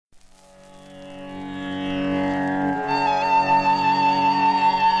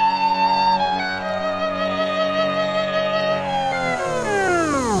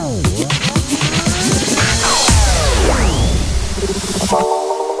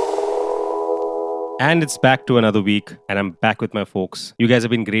And it's back to another week, and I'm back with my folks. You guys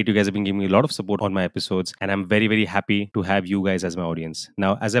have been great. You guys have been giving me a lot of support on my episodes, and I'm very, very happy to have you guys as my audience.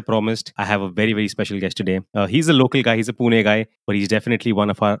 Now, as I promised, I have a very, very special guest today. He's a local guy, he's a Pune guy, but he's definitely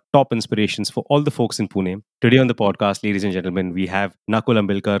one of our top inspirations for all the folks in Pune. Today on the podcast, ladies and gentlemen, we have Nakul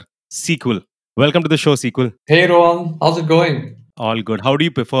Ambilkar, SEQU3L. Welcome to the show, SEQU3L. Hey Rohan, how's it going? All good. How do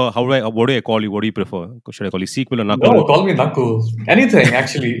you prefer? What do I call you? What do you prefer? Should I call you SEQU3L or Nakul? No, call me Nakul. Anything,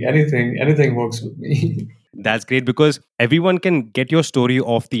 actually, anything works with me. That's great because everyone can get your story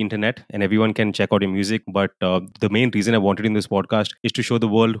off the internet and everyone can check out your music. But the main reason I wanted in this podcast is to show the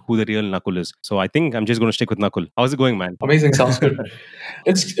world who the real Nakul is. So I think I'm just going to stick with Nakul. How's it going, man? Amazing, sounds good.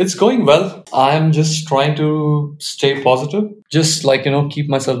 It's going well. I'm just trying to stay positive, just keep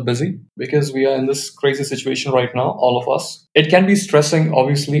myself busy because we are in this crazy situation right now, all of us. It can be stressing,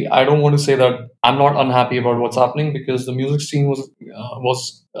 obviously. I don't want to say that I'm not unhappy about what's happening because the music scene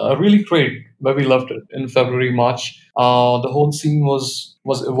was really great where we left it in February, March. The whole scene was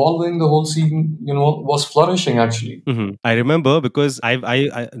evolving. The whole scene, was flourishing actually. Mm-hmm. I remember because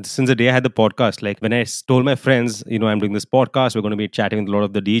I since the day I had the podcast, like when I told my friends, I'm doing this podcast, we're going to be chatting with a lot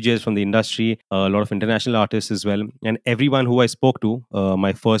of the DJs from the industry, a lot of international artists as well, and everyone who I spoke to,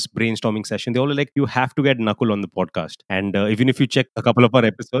 my first brainstorming session, they all were like, "You have to get Nakul on the podcast." And even if you check a couple of our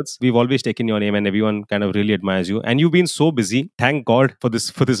episodes, we've always taken your name, and everyone kind of really admires you. And you've been so busy. Thank God for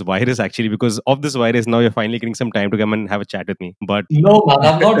this virus actually, because of this virus, now you're finally getting some time to come and have a chat with me. But no, man,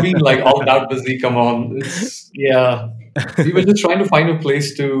 I've not been all that busy. Come on, we were just trying to find a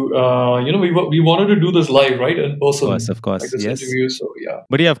place to, we wanted to do this live, right, in person, of course, like this yes. interview. So yeah,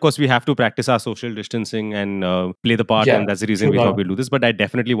 but yeah, of course, we have to practice our social distancing and play the part, and that's the reason we thought we'll do this. But I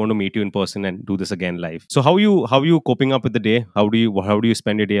definitely want to meet you in person and do this again live. So how are you coping up with the day? How do you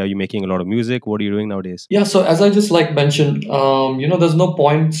spend your day? Are you making a lot of music? What are you doing nowadays? Yeah, so as I just mentioned, there's no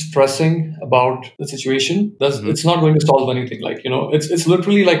point stressing about the situation. It's not going to solve anything. It's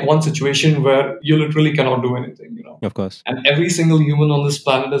literally like one situation where you literally cannot do anything. Of course. And every single human on this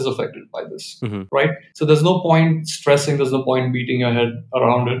planet is affected by this, right? So there's no point stressing. There's no point beating your head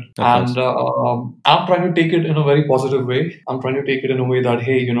around it. And I'm trying to take it in a very positive way. I'm trying to take it in a way that,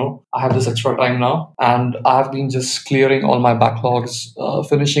 hey, I have this extra time now, and I've been just clearing all my backlogs,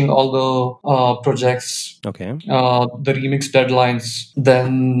 finishing all the projects, the remix deadlines.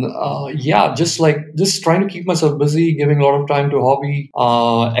 Then, just trying to keep myself busy, giving a lot of time to hobby,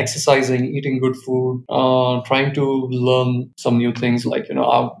 exercising, eating good food, trying to learn some new things. I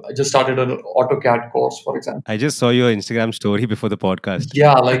just started an AutoCAD course, for example. I just saw your Instagram story before the podcast.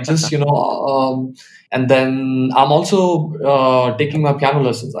 Yeah, and then I'm also taking my piano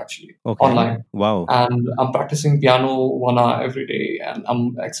lessons actually online. Wow. And I'm practicing piano 1 hour every day, and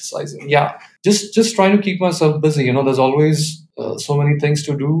I'm exercising. Yeah, just trying to keep myself busy. There's always so many things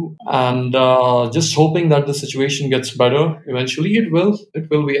to do, and just hoping that the situation gets better. Eventually, it will.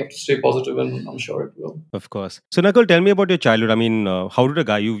 We have to stay positive, and I'm sure it will. Of course. So, Nakul, tell me about your childhood. I mean, how did a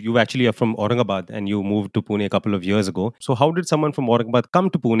guy you actually are from Aurangabad and you moved to Pune a couple of years ago? So, how did someone from Aurangabad come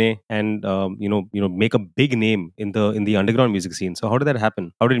to Pune and make a big name in the underground music scene? So, how did that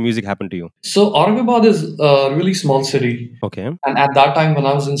happen? How did music happen to you? So, Aurangabad is a really small city. Okay. And at that time, when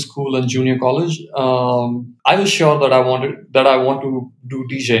I was in school and junior college, I was sure that I want to do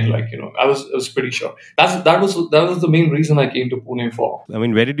DJing. I was pretty sure. That was the main reason I came to Pune for. I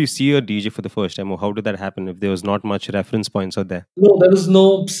mean, where did you see a DJ for the first time, or how did that happen? If there was not much reference points out there. No, there was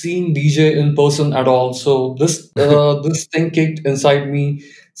no seeing DJ in person at all. So this this thing kicked inside me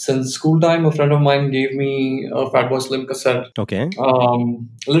since school time. A friend of mine gave me a Fatboy Slim cassette. Okay.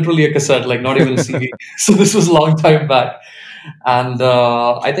 Literally a cassette, not even a CD. So this was a long time back. And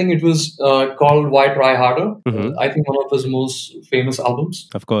I think it was called Why Try Harder. I think one of his most famous albums.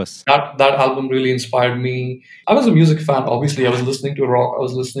 Of course. That album really inspired me. I was a music fan, obviously. I was listening to rock. I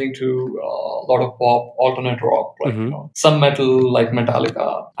was listening to a lot of pop, alternate rock, some metal like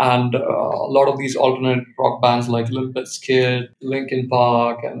Metallica, and a lot of these alternate rock bands like Limp Bizkit, Linkin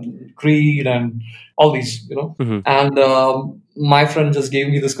Park, and Creed, and all these, And my friend just gave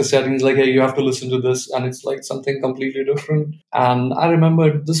me this cassette and he's like, hey, you have to listen to this. And it's like something completely different. And I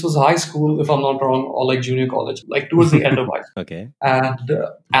remember this was high school, if I'm not wrong, or junior college, towards the end of high school. Okay.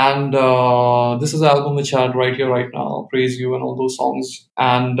 And this is an album which I had right here, right now, Praise You and all those songs.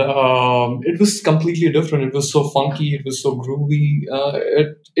 And it was completely different. It was so funky. It was so groovy.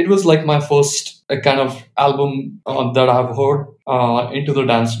 It was like my first kind of album that I've heard into the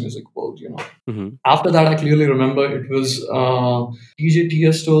dance music world, After that, I clearly remember it was DJ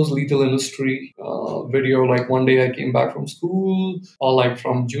Tiesto's Lethal Industry video. Like one day I came back from school or like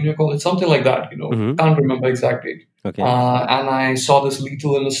from junior college, something like that. Can't remember exact date. Okay. And I saw this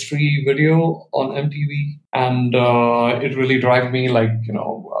Lethal Industry video on MTV, and it really dragged me. Like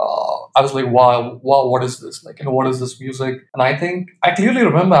I was like, wow, what is this? Like what is this music? And I think I clearly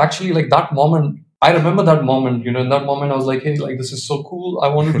remember actually like that moment. I remember that moment, in that moment I was like, hey, like this is so cool. I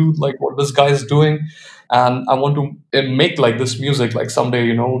want to do like what this guy is doing. And I want to make like this music like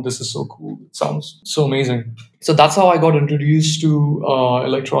someday, this is so cool. It sounds so amazing. So that's how I got introduced to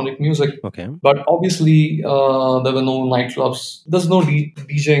electronic music. Okay. But obviously, there were no nightclubs. There's no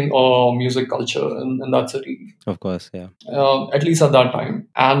DJing or music culture in that city. Of course, yeah. At least at that time.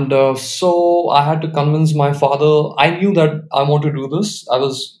 And so I had to convince my father. I knew that I want to do this. I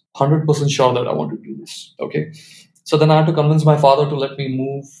was 100% sure that I want to do this. Okay. So then I had to convince my father to let me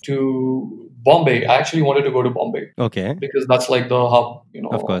move to Bombay. I actually wanted to go to Bombay. Okay. Because that's like the hub,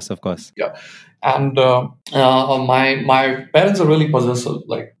 Of course. Yeah. And my parents are really possessive,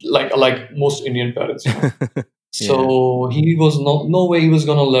 like most Indian parents. So he was no way he was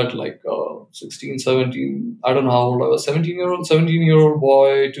gonna let like 16, 17, I don't know how old I was, 17-year-old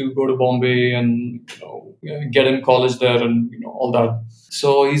boy to go to Bombay and get in college there and all that.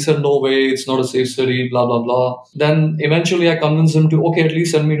 So he said, no way, it's not a safe city, blah, blah, blah. Then eventually I convinced him to, okay, at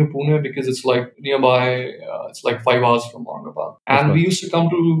least send me to Pune because it's like nearby. It's like 5 hours from Aurangabad. And we used to come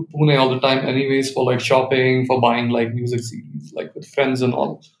to Pune all the time anyways for like shopping, for buying like music CDs, like with friends and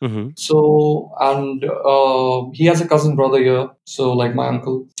all. So, and he has a cousin brother here. So like my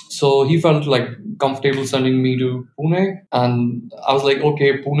uncle. So he felt like comfortable sending me to Pune. And I was like,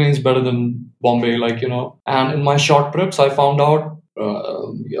 okay, Pune is better than Bombay, And in my short trips, I found out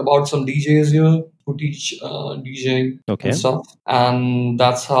about some DJs here who teach DJing and stuff. And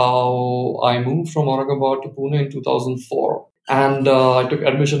that's how I moved from Aurangabad to Pune in 2004. And I took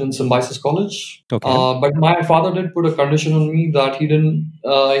admission in Symbiosis College. But my father did put a condition on me that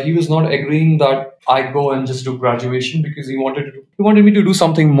he was not agreeing that I go and just do graduation because he wanted me to do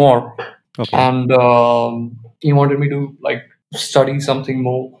something more. And he wanted me to like study something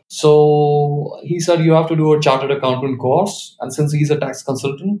more. So he said, you have to do a chartered accountant course. And since he's a tax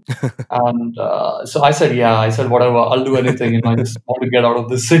consultant, and so I said, whatever, I'll do anything. I just want to get out of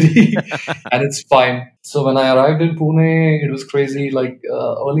this city and it's fine. So when I arrived in Pune, it was crazy. Like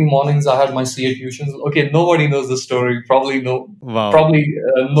early mornings, I had my CA tuitions. Okay, nobody knows the story. Probably no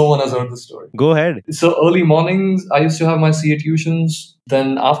one has heard the story. Go ahead. So early mornings, I used to have my CA tuitions.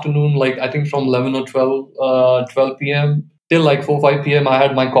 Then afternoon, like I think from 11 or 12 p.m. till like 4-5 p.m. I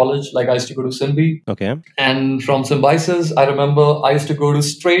had my college. Like I used to go to Symbi. Okay. And from Symbiosis, I remember I used to go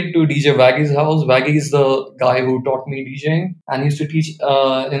straight to DJ Vaggy's house. Vaggy is the guy who taught me DJing. And he used to teach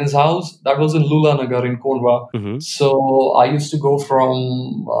in his house. That was in Lula Nagar in Kondwa. So I used to go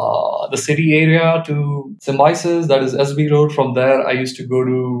from the city area to Symbiosis, that is SB Road. From there, I used to go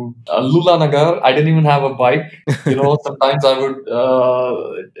to Lula Nagar. I didn't even have a bike. Sometimes I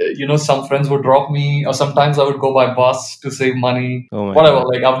would, some friends would drop me, or sometimes I would go by bus to save money, whatever. God.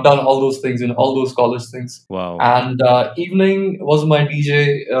 Like I've done all those things, all those college things. Wow. And evening was my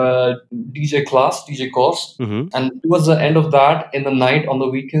DJ course. And towards the end of that, in the night on the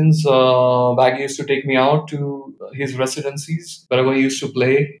weekends, Baggy used to take me out to his residencies wherever he used to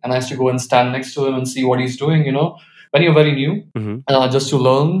play, and I used to go and stand next to him and see what he's doing. When you're very new, just to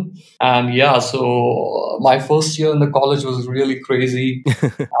learn. And so my first year in the college was really crazy,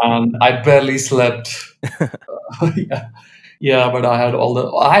 and I barely slept. But I had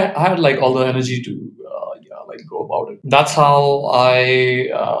I had like all the energy to go about it. That's how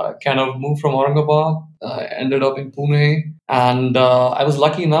I kind of moved from Aurangabad. Ended up in Pune, and I was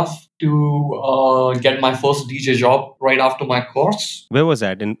lucky enough to get my first DJ job right after my course. Where was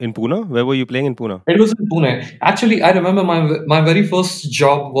that? In Pune? Where were you playing in Pune? It was in Pune. Actually, I remember my very first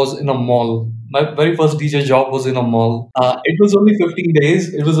job was in a mall. My very first DJ job was in a mall. It was only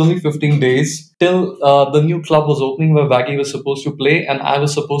 15 days till the new club was opening where Baggy was supposed to play, and I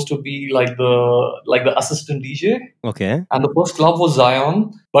was supposed to be like the assistant DJ. Okay. And the first club was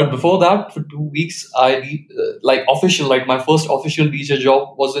Zion. But before that, for 2 weeks, I my first official DJ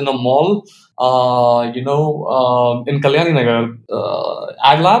job was in a mall. In Kalyani Nagar,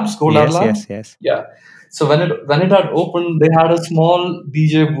 Ad Labs, Gold Ad Labs. Yes. Yeah. So when it had opened, they had a small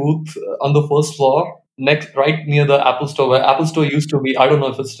DJ booth on the first floor, right near the Apple Store, where Apple Store used to be. I don't know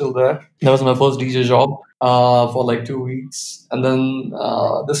if it's still there. That was my first DJ job for like 2 weeks. And then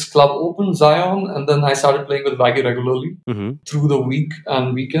this club opened, Zion, and then I started playing with Baggy regularly through the week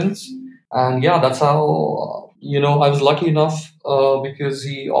and weekends. And that's how I was lucky enough because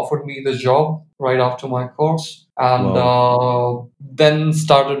he offered me the job right after my course, and then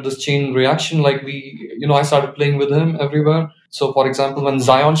started this chain reaction. Like I started playing with him everywhere. So, for example, when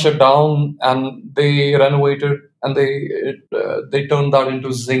Zion shut down and they renovated and they turned that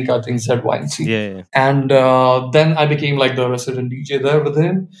into Zinc, I think ZYNC. Yeah. And then I became like the resident DJ there with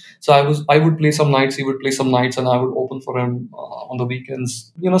him. So I would play some nights, he would play some nights, and I would open for him on the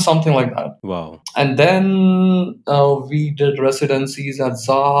weekends, something like that. Wow. And then we did residencies at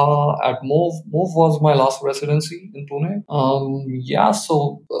Zaha, at Move. Move was my last residency in Pune.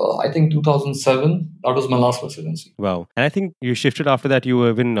 So I think 2007, that was my last residency. Wow. And I think you shifted after that. You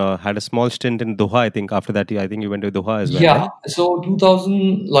even had a small stint in Doha. I think after that, I think you went to Doha as well. Yeah. Right? So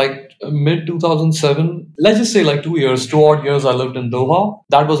 2000, like mid 2007, let's just say like 2 odd years, I lived in Doha.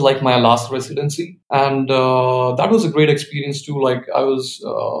 That was like my last residency, and that was a great experience too. Like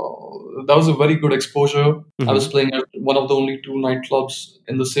that was a very good exposure. I was playing at one of the only 2 nightclubs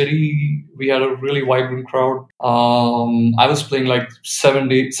in the city. We had a really vibrant crowd. I was playing like 7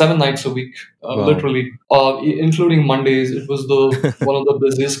 nights a week, literally, including Mondays. It was one of the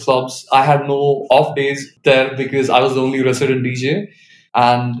busiest clubs. I had no off days there because I was the only resident DJ.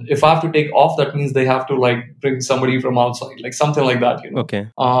 And if I have to take off, that means they have to like bring somebody from outside, like something like that, Okay.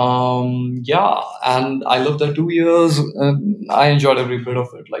 Yeah, and I lived there 2 years, and I enjoyed every bit of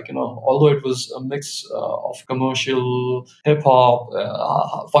it. Like although it was a mix of commercial, hip hop,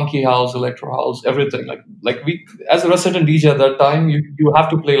 funky house, electro house, everything. Like we, as a resident DJ at that time, you have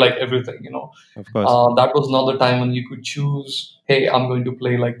to play like everything. Of course. That was not the time when you could choose. Hey, I'm going to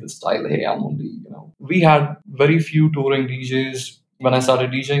play like this style. Hey, I'm only. We had very few touring DJs. When I started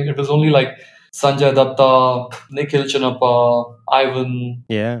DJing, it was only like Sanjay Datta, Nikhil Chinappa, Ivan.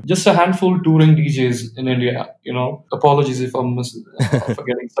 Yeah. Just a handful touring DJs in India. Apologies if I'm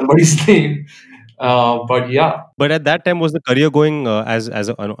forgetting somebody's name. But yeah. But at that time, was the career going as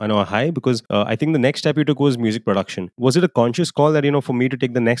a high? Because I think the next step you took was music production. Was it a conscious call that for me to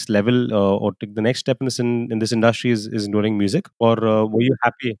take the next level or take the next step in this industry is doing music, or were you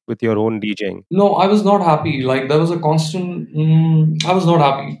happy with your own DJing? No, I was not happy. Like there was a constant. I was not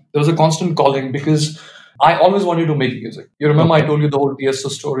happy. There was a constant calling because I always wanted to make music. You remember I told you the whole Tiesto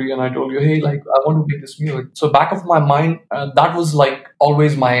story, and I told you, hey, like I want to make this music. So back of my mind, that was like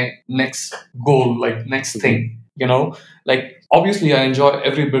always my next goal, like next thing. Like obviously I enjoy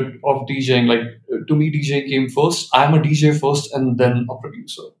every bit of DJing. Like to me, DJ came first. I'm a DJ first, and then a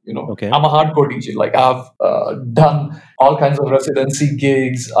producer. Okay. I'm a hardcore DJ. Like I've done all kinds of residency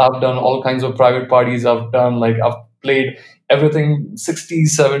gigs. I've done all kinds of private parties. I've played everything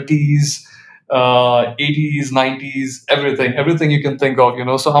 60s, 70s. 80s, 90s, everything you can think of,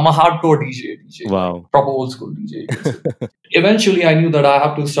 So I'm a hardcore DJ. Wow. Proper old school DJ. Eventually, I knew that I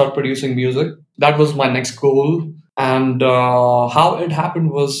have to start producing music. That was my next goal. And how it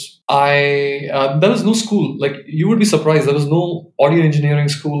happened was there was no school. Like you would be surprised, there was no audio engineering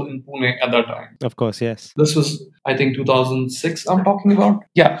school in Pune at that time. Of course, yes. This was, I think, 2006 I'm talking about.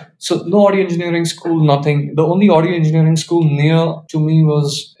 Yeah. So no audio engineering school, nothing. The only audio engineering school near to me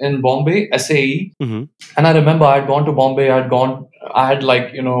was in Bombay, SAE. And I remember I had gone to Bombay. I had gone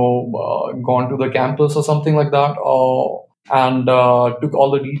to the campus or something like that. And took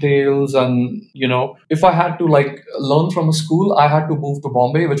all the details, and if I had to like learn from a school, I had to move to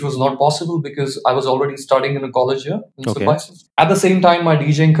Bombay, which was not possible because I was already studying in a college here in Suffices. At the same time, my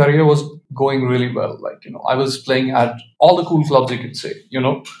DJing career was going really well. Like I was playing at all the cool clubs, you could say.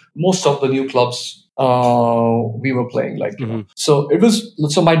 Most of the new clubs we were playing, like so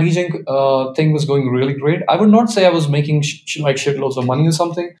my DJing thing was going really great. I would not say I was making like shitloads of money or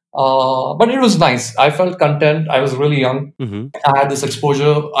something, but it was nice. I felt content. I was really young. I had this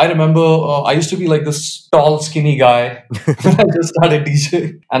exposure. I remember I used to be like this tall, skinny guy when I just started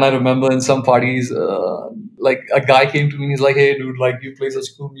DJing. And I remember in some parties, like a guy came to me and he's like, hey dude, like you play such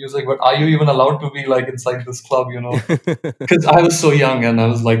cool music, but are you even allowed to be like inside this club, because I was so young and I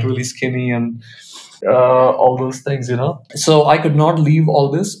was like really skinny and all those things, So I could not leave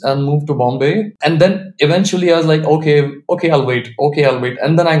all this and move to Bombay. And then eventually I was like, okay, I'll wait.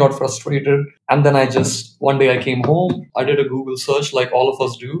 And then I got frustrated. And then one day I came home. I did a Google search like all of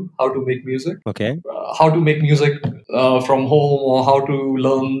us do, how to make music. Okay. How to make music from home, or how to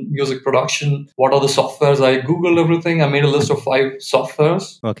learn music production. What are the softwares? I Googled everything. I made a list of 5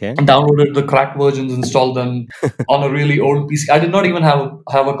 softwares. Okay. Downloaded the cracked versions, installed them on a really old PC. I did not even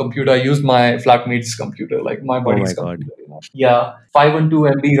have a computer. I used my flatmate's computer, like my buddy's computer. Yeah,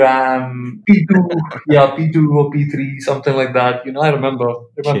 512 MB RAM, P2, yeah, P2 or P3, something like that. I remember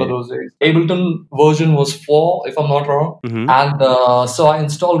those days. Ableton version was 4, if I'm not wrong. And so I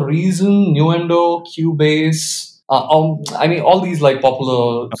installed Reason, Nuendo, Cubase. All these like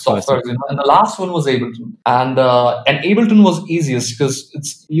popular softwares, and the last one was Ableton, and Ableton was easiest because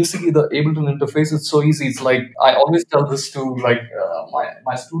it's you see the Ableton interface. It's so easy. It's like I always tell this to like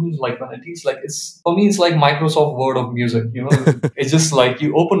my students, like when I teach, like it's for me, it's like Microsoft Word of music. It's just like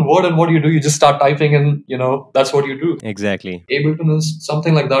you open Word and what do? You just start typing, and that's what you do. Exactly. Ableton is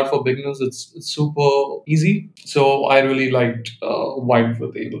something like that for beginners. It's super easy. So I really liked vibed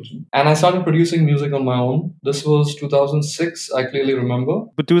with Ableton, and I started producing music on my own. This was 2006. I clearly remember.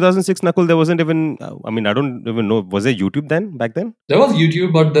 But 2006, Nakul, there wasn't even. I don't even know. Was there YouTube then? Back then, there was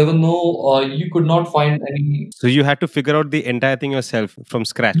YouTube, but there were no. You could not find any. So you had to figure out the entire thing yourself from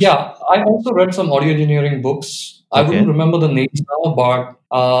scratch. Yeah, I also read some audio engineering books. I wouldn't remember the names now,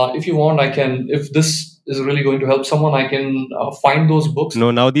 but if you want, I can. If this is really going to help someone, I can find those books. No,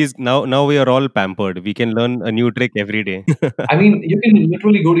 now we are all pampered. We can learn a new trick every day. I mean, you can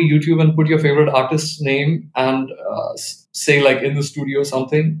literally go to YouTube and put your favorite artist's name and say like in the studio or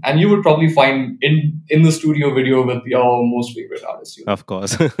something, and you would probably find in the studio video with your most favorite artist. Of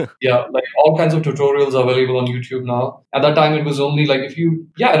course. Yeah, like all kinds of tutorials are available on YouTube now. At that time, it was only like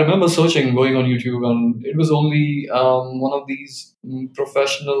I remember searching, going on YouTube, and it was only one of these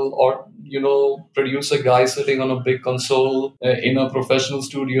professional or producer guy sitting on a big console in a professional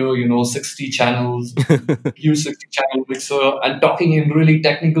studio, 60 channels, huge 60 channel mixer, and talking in really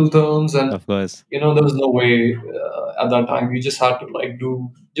technical terms. And of course, there was no way at that time. You just had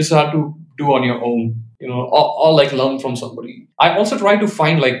to do on your own, or like learn from somebody. I also tried to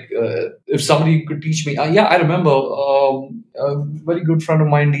find like if somebody could teach me. I remember a very good friend of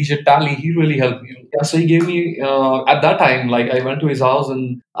mine, DJ Tally. He really helped me. Yeah, so he gave me at that time. Like I went to his house,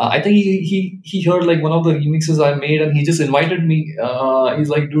 and I think he heard like one of the remixes I made, and he just invited me. He's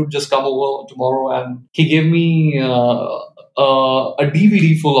like, "Dude, just come over tomorrow," and he gave me a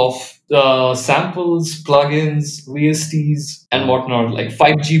DVD full of samples, plugins, VSTs, and whatnot. Like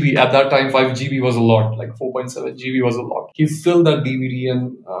 5 GB at that time. 5 GB was a lot. Like 4.7 GB was a lot. He filled that DVD,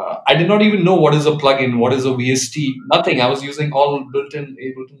 and I did not even know what is a plugin, what is a VST. Nothing. I was using all built-in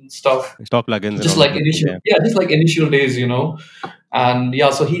Ableton stuff. Stock plugins. Just like initial, just like initial days, And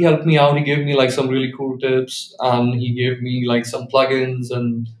so he helped me out. He gave me like some really cool tips, and he gave me like some plugins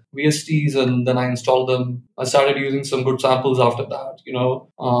and VSTs, and then I installed them. I started using some good samples after that.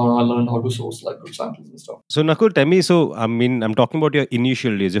 I learned how to source like good samples and stuff. So Nakul, tell me. So I'm talking about your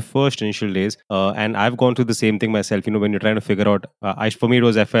initial days, your first initial days, and I've gone through the same thing myself. When you're trying to figure out, for me it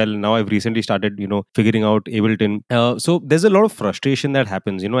was FL. Now I've recently started, figuring out Ableton. So there's a lot of frustration that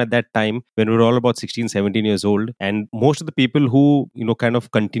happens, at that time when we're all about 16, 17 years old, and most of the people who kind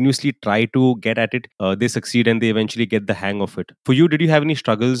of continuously try to get at it, they succeed and they eventually get the hang of it. For you, did you have any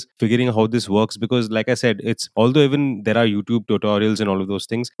struggles figuring out how this works? Because like I said, it's although even there are YouTube tutorials and all of those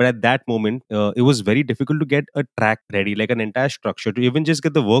things, but at that moment it was very difficult to get a track ready, like an entire structure to even just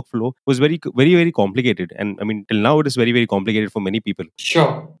get the workflow was very, very, very complicated. And I mean, till now it is very, very complicated for many people.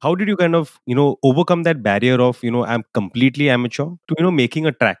 Sure. How did you kind of overcome that barrier of I'm completely amateur to making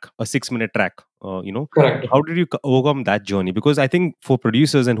a track, a 6-minute track? Correct. How did you overcome that journey? Because I think for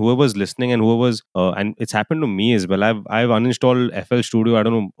producers and whoever's listening and whoever's and it's happened to me as well. I've uninstalled FL Studio, I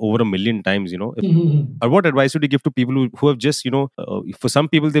don't know, over 1 million times. What advice would you give to people who have just for some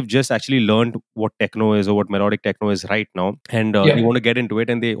people they've just actually learned what techno is or what melodic techno is right now, and they want to get into it,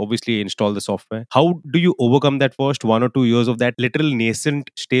 and they obviously install the software. How do you overcome that first 1 or 2 years of that literal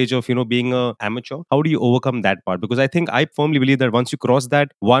nascent stage of being a amateur? How do you overcome that part? Because I firmly believe that once you cross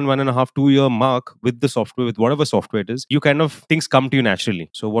that 1.5, 2 year mark with the software, with whatever software it is, you kind of things come to you naturally.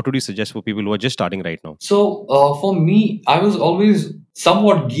 So what would you suggest for people who are just starting right now? So for me, I was always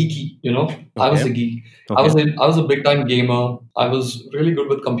somewhat geeky, Okay. I was a geek. Okay. I was a big time gamer. I was really good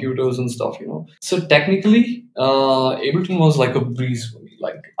with computers and stuff, So technically, Ableton was like a breeze for me.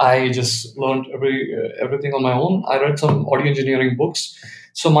 Like I just learned everything on my own. I read some audio engineering books.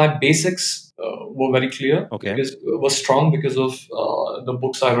 So my basics were very clear. Okay. Because was strong because of the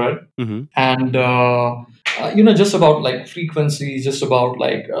books I read. Mm-hmm. And just about like frequencies, just about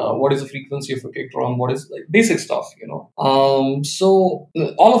like what is the frequency of a kick drum, what is like basic stuff, So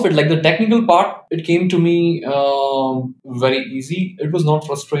all of it, like the technical part, it came to me very easy. It was not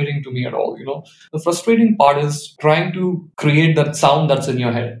frustrating to me at all. The frustrating part is trying to create that sound that's in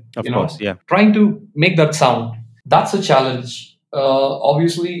your head. Of course, yeah. Trying to make that sound. That's a challenge.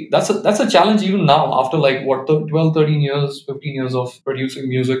 obviously that's a challenge even now after like what 12, 13 years, 15 years of producing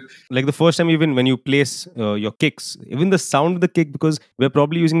music. Like the first time, even when you place your kicks, even the sound of the kick, because we're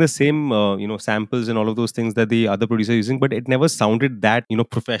probably using the same samples and all of those things that the other producer is using, but it never sounded that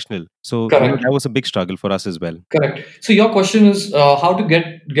professional. So Correct. that was a big struggle for us as well. Correct. So your question is how to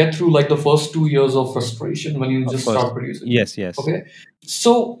get through like the first 2 years of frustration when you Of just course. start producing. Yes, yes. Okay.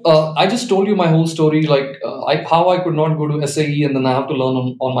 So I just told you my whole story, like how I could not go to SAE and then I have to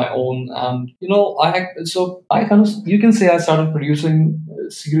learn on my own. And I kind of, you can say I started producing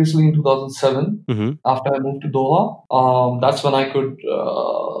seriously in 2007 after I moved to Doha. That's when I could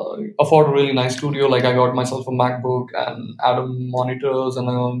afford a really nice studio. Like I got myself a MacBook and Atom monitors and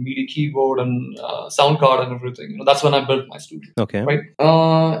a MIDI keyboard and sound card and everything. That's when I built my studio. Okay. Right.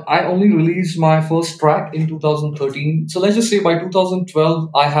 I only released my first track in 2013. So let's just say by 2012,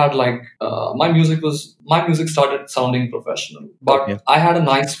 I had like my music started sounding professional. But Okay. I had a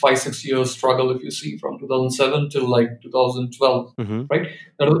nice 5-6 years struggle, if you see, from 2007 till like 2012. Right.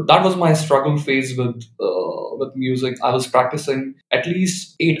 That was my struggle phase with music. I was practicing at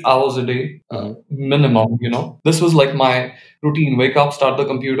least 8 hours a day minimum. This was like my routine: wake up, start the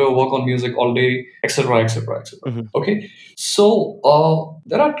computer, work on music all day, etc., etc., etc. Okay. So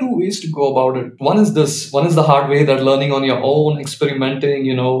there are two ways to go about it. One is the hard way, that learning on your own, experimenting,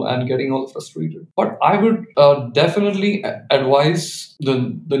 and getting all frustrated. But I would definitely advise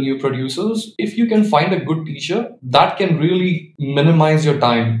the new producers, if you can find a good teacher, that can really minimize your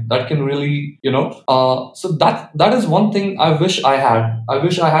time. That can really, so that is one thing I wish I had. I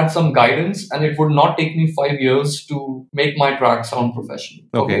wish I had some guidance, and it would not take me 5 years to make my track sound professional.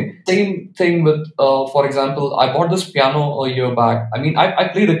 Okay. Same thing with, for example, I bought this piano a year back. I mean, I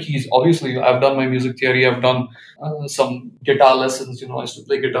play the keys. Obviously, I've done my music theory. I've done some guitar lessons. I used to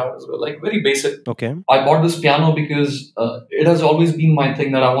play guitar as well, like very basic. Okay. I bought this piano because it has always been my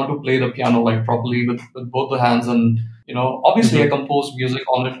thing that I want to play the piano like properly with both the hands. And obviously I compose music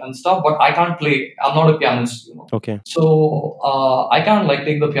on it and stuff, but I can't play. I'm not a pianist. Okay. So I can't like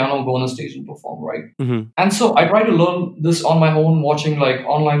take the piano, go on a stage and perform, right? And so I try to learn this on my own, watching like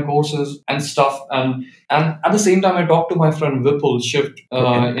online courses and stuff. And at the same time, I talked to my friend Vipul Shift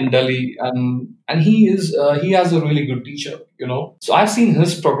in Delhi, and he has a really good teacher. So I've seen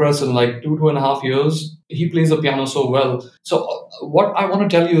his progress in like 2.5 years. He plays the piano so well. So what I want to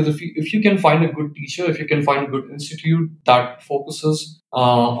tell you is, if you can find a good teacher, if you can find a good institute that focuses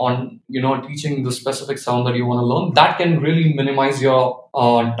on teaching the specific sound that you want to learn, that can really minimize your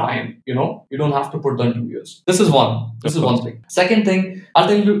time. You don't have to put them 2 years. This is one thing. Second thing, I'll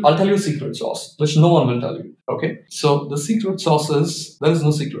tell you a secret sauce, which no one will tell you. Okay, so the secret sauce is, there is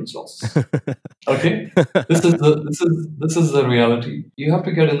no secret sauce. Okay, this is the reality. You have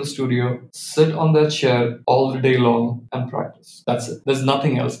to get in the studio, sit on that chair all the day long, and practice. That's it. There's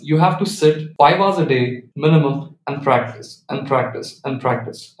nothing else. You have to sit 5 hours a day minimum and practice and practice and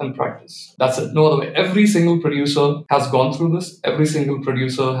practice and practice. That's it. No other way. Every single producer has gone through this. Every single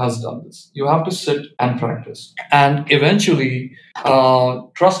producer has done this. You have to sit and practice, and eventually,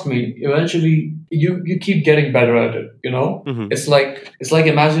 trust me, eventually you keep getting better at it. It's like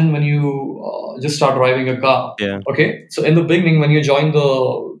imagine when you just start driving a car. Yeah. Okay, so in the beginning, when you join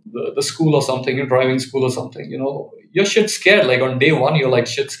the school or something, your driving school or something, you're shit scared. Like on day one, you're like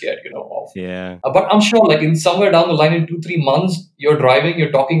shit scared, Yeah. But I'm sure, like in somewhere down the line, in 2-3 months, you're driving,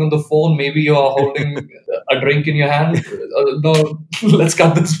 you're talking on the phone, maybe you're holding a drink in your hand. No, let's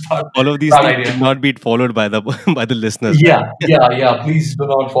cut this part. All of these things should not be followed by the by the listeners. Yeah. Please do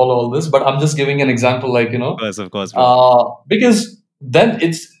not follow all this. But I'm just giving an example, like Of course. because then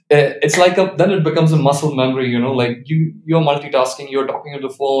it's like then it becomes a muscle memory. Like you're multitasking, you're talking on the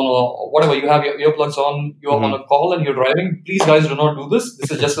phone or whatever. You have your earplugs on, you're on a call and you're driving. Please, guys, do not do this.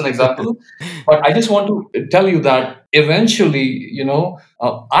 This is just an example. But I just want to tell you that eventually,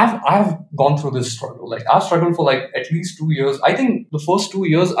 I've gone through this struggle. Like I've struggled for like at least 2 years. I think the first 2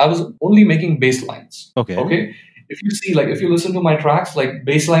 years I was only making bass lines. Okay. If you see, like, if you listen to my tracks, like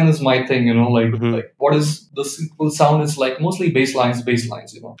bassline is my thing, like what is the simple sound? It's like mostly basslines.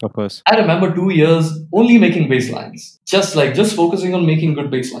 Of course. I remember 2 years only making basslines, just focusing on making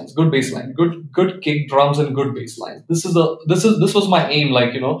good basslines, good kick drums and good basslines. This was my aim.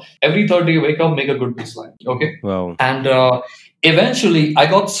 Like, every third day, wake up, make a good bassline. Okay. Wow. And eventually I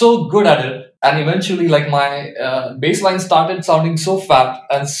got so good at it. And eventually, like my bass line started sounding so fat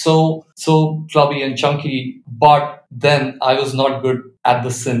and so clubby and chunky. But then I was not good at the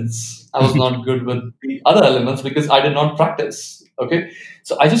synths. I was not good with the other elements because I did not practice. Okay,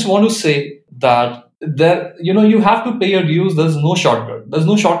 so I just want to say that there, you have to pay your dues. There's no shortcut. There's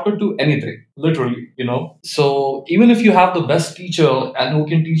no shortcut to anything, literally, So even if you have the best teacher and who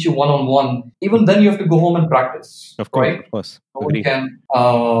can teach you one on one, even then you have to go home and practice, Of course, right? of course. No one can.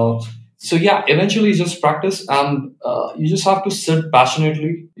 So yeah, eventually just practice, and you just have to sit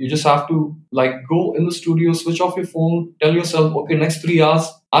passionately. You just have to like go in the studio, switch off your phone, tell yourself, okay, next 3 hours,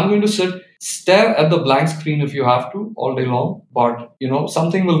 I'm going to stare at the blank screen if you have to all day long, but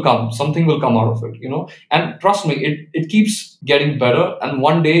something will come, out of it. And trust me, it keeps getting better, and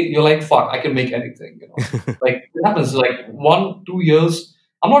one day you're like, fuck, I can make anything. Like it happens like 1-2 years.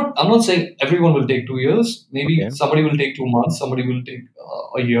 I'm not saying everyone will take 2 years. Maybe Okay. somebody will take 2 months. Somebody will take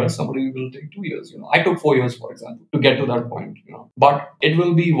a year. Somebody will take 2 years. I took 4 years, for example, to get to that point. But it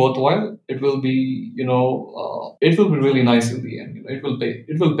will be worthwhile. It will be, it will be really nice in the end. It will pay.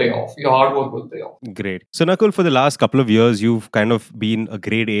 It will pay off. Your hard work will pay off. Great. So Nakul, for the last couple of years, you've kind of been a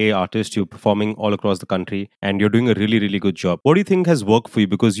grade A artist. You're performing all across the country, and you're doing a really, really good job. What do you think has worked for you?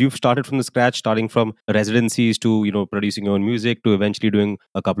 Because you've started from the scratch, starting from residencies to producing your own music to eventually doing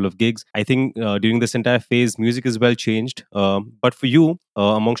a couple of gigs. I think during this entire phase, music is well changed. But for you,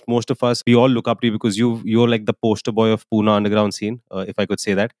 amongst most of us, we all look up to you because you're like the poster boy of Pune underground scene, if I could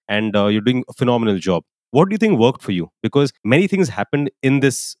say that, and you're doing a phenomenal job. What do you think worked for you? Because many things happened in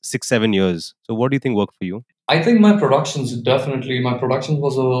this 6-7 years. So what do you think worked for you? I think my productions, definitely, my production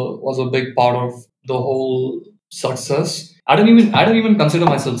was a big part of the whole success. I don't even consider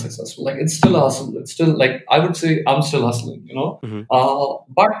myself successful. Like it's still a hustle. It's still like I would say I'm still hustling. Mm-hmm.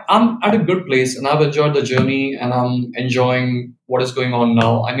 But I'm at a good place, and I've enjoyed the journey, and I'm enjoying what is going on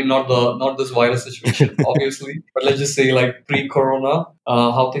now. I mean, not this virus situation, obviously, but let's just say like pre-corona,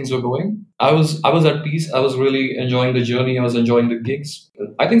 how things were going. I was at peace. I was really enjoying the journey. I was enjoying the gigs.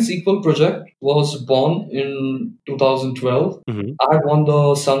 I think SEQU3L project was born in 2012. Mm-hmm. I had won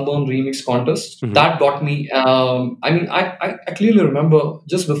the Sunburn Remix contest. Mm-hmm. That got me. I mean, I clearly remember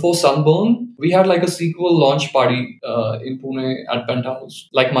just before Sunburn, we had like a SEQU3L launch party in Pune at Penthouse,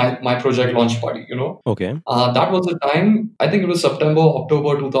 like my project launch party. Okay. That was the time. I think it was September,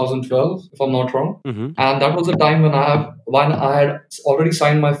 October 2012, if I'm not wrong. Mm-hmm. And that was the time when I had already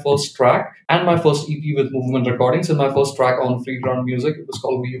signed my first track and my first EP with Movement Recordings, and my first track on Free Ground Music. It was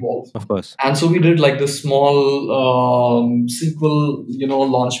called We Evolve. Of course. And so we did like this small SEQU3L,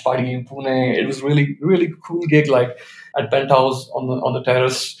 launch party in Pune. It was really, really cool gig, like at Penthouse on the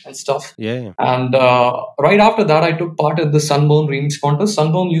terrace and stuff. Yeah. And right after that, I took part in the Sunburn Remix contest.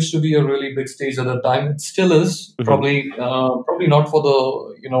 Sunburn used to be a really big stage at the time. It still is. Mm-hmm. Probably not for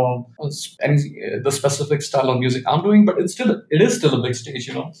the the specific style of music I'm doing, but it is still a big stage.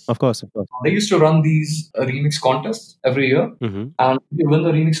 Of course. They used to run these remix contests every year, Mm-hmm. and if you win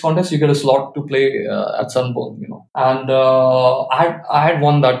the remix contest, you get a slot to play at Sunburn. And I had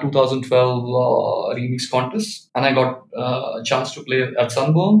won that 2012 remix contest, and I got a chance to play at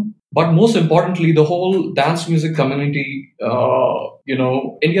Sunburn. But most importantly, the whole dance music community,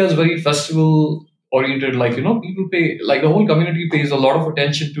 India is very festival oriented. Like, people pay, like the whole community pays a lot of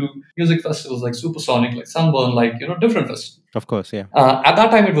attention to music festivals like Supersonic, like Sunburn, like, different festivals. Of course, yeah. At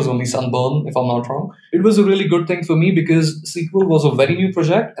that time, it was only Sunburn, if I'm not wrong. It was a really good thing for me because SEQU3L was a very new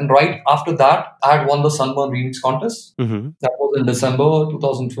project. And right after that, I had won the Sunburn Remix contest. Mm-hmm. That was in December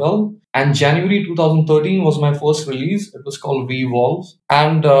 2012. And January 2013 was my first release. It was called We Evolve.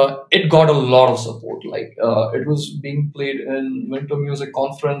 And it got a lot of support. Like, it was being played in Winter Music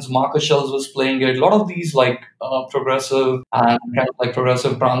Conference. Marcus Shells was playing it. A lot of these, like, progressive and kind of like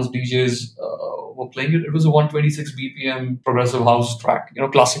progressive trance DJs were playing it. It was a 126 BPM progressive house track,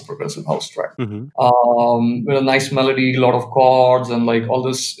 classic progressive house track. Mm-hmm. With a nice melody, a lot of chords, and like all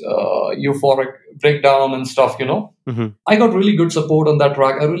this euphoric breakdown and stuff. Mm-hmm. I got really good support on that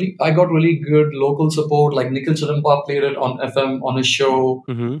track. I got really good local support. Like Nikhil Chirampa played it on FM on his show,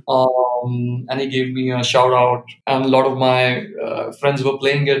 and he gave me a shout out. And a lot of my friends were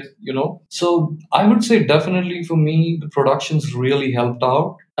playing it. So I would say definitely for me, the productions really helped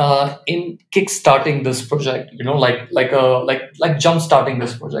out in kickstarting this project. Like jump starting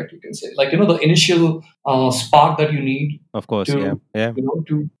this project. You can say, like, the initial spark that you need. Of course, to, yeah.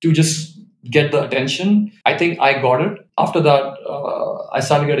 To just get the attention. I think I got it. After that, I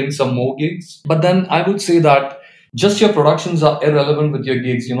started getting some more gigs. But then I would say that just your productions are irrelevant with your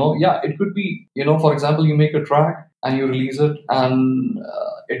gigs. Yeah, it could be, for example, you make a track and you release it, and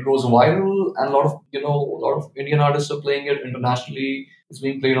it goes viral, and a lot of Indian artists are playing it internationally. It's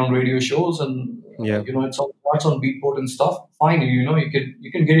being played on radio shows, and it's on Beatport and stuff. Fine, you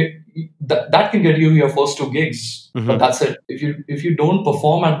can get it. That can get you your first 2 gigs, but that's it. If you don't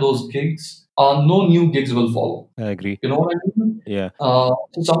perform at those gigs, no new gigs will follow. I agree. You know what I mean? Yeah. So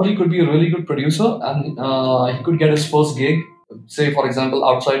somebody could be a really good producer, and he could get his first gig, say for example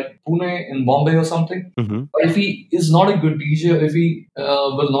outside Pune in Bombay or something. But if he is not a good DJ, if he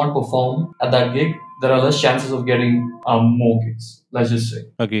will not perform at that gig, there are less chances of getting more gigs. Let's just say.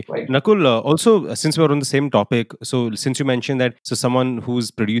 Okay. Right. Nakul, also, since we're on the same topic, so since you mentioned that, so someone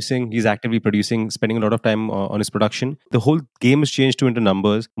who's producing, he's actively producing, spending a lot of time on his production, the whole game has changed to into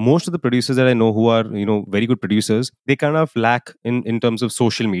numbers. Most of the producers that I know who are, very good producers, they kind of lack in terms of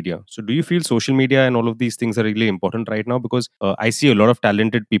social media. So do you feel social media and all of these things are really important right now? Because I see a lot of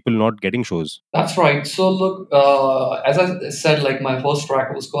talented people not getting shows. That's right. So look, as I said, like my first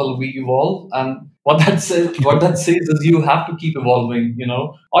track was called "We Evolve," and what that says is you have to keep evolving,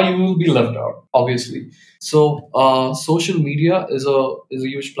 or you will be left out, obviously. So social media is a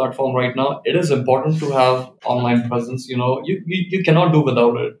huge platform right now. It is important to have online presence. You cannot do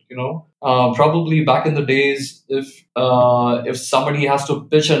without it. Probably back in the days, if somebody has to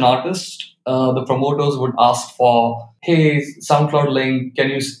pitch an artist, the promoters would ask for, hey, SoundCloud link, can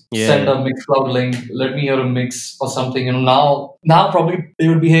you send a Mixcloud link? Let me hear a mix or something. Now probably they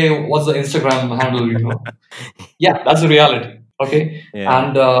would be, hey, what's the Instagram handle? Yeah, that's the reality. Okay. Yeah.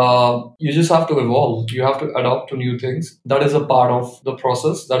 And you just have to evolve. You have to adapt to new things. That is a part of the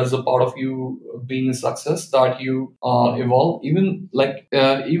process. That is a part of you being a success, that you evolve. Even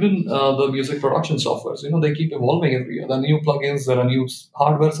the music production softwares, they keep evolving every year. There are new plugins, there are new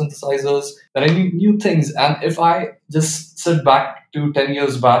hardware synthesizers, there are new things. And if I just sit back to 10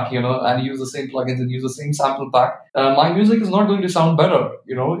 years back, and use the same plugins and use the same sample pack, my music is not going to sound better.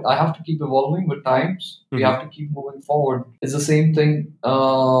 I have to keep evolving with times. We have to keep moving forward. It's the same thing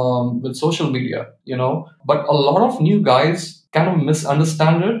with social media, but a lot of new guys kind of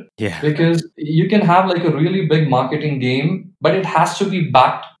misunderstand it. Yeah. Because you can have like a really big marketing game, but it has to be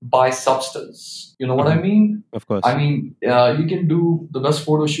backed by substance. You know what I mean? Of course. I mean, you can do the best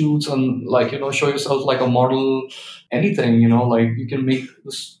photo shoots and show yourself like a model, anything, like you can make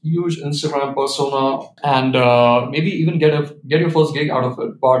this huge Instagram persona and maybe even get your first gig out of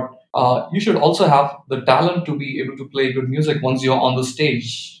it. But you should also have the talent to be able to play good music once you're on the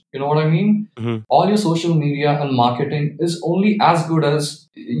stage. You know what I mean? All your social media and marketing is only as good as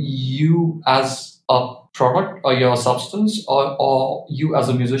you as a product or your substance or you as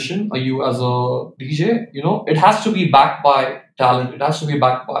a musician or you as a DJ. It has to be backed by talent. It has to be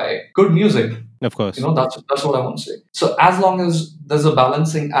backed by good music. Of course. That's what I want to say. So as long as there's a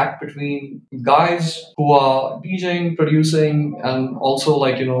balancing act between guys who are DJing, producing, and also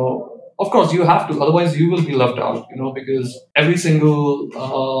of course you have to, otherwise you will be left out, because every single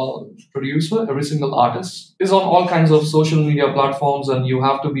producer, every single artist is on all kinds of social media platforms, and you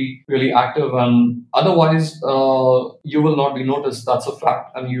have to be really active, and otherwise you will not be noticed. That's a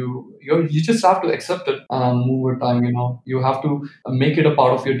fact, and you just have to accept it and move with time. You have to make it a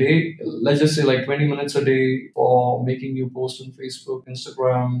part of your day. Let's just say like 20 minutes a day for making new posts on Facebook,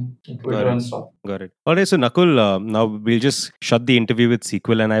 Instagram, Twitter, and stuff. Got it. All right, so Nakul, now we'll just shut the interview with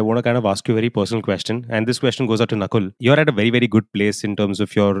SEQU3L, and I want to kind of ask you a very personal question. And this question goes out to Nakul. You're at a very, very good place in terms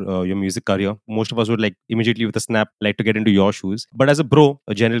of your music career. Most of us would immediately with a snap like to get into your shoes. But as a bro,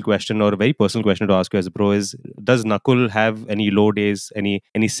 a general question or a very personal question to ask you as a bro is: does Nakul have any low days, any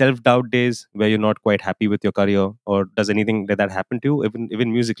self-doubt days where you're not quite happy with your career, or does anything like that happen to you,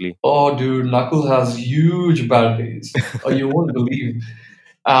 even musically? Oh, dude, Nakul has huge bad days. You won't believe.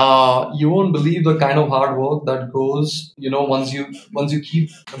 You won't believe the kind of hard work that goes, once you keep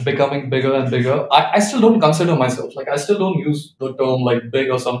becoming bigger and bigger. I still don't consider myself, I still don't use the term like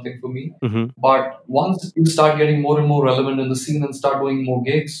big or something for me. But once you start getting more and more relevant in the scene and start doing more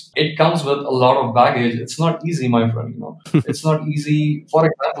gigs, it comes with a lot of baggage. It's not easy, my friend. It's not easy. For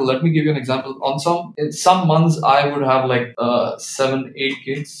example, let me give you an example. In some months, I would have 7-8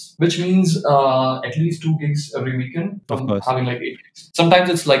 gigs, which means at least 2 gigs every weekend. Of course. Having 8 gigs.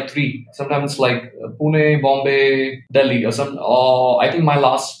 Sometimes it's 3. Sometimes it's Pune, Bombay, Delhi, or I think my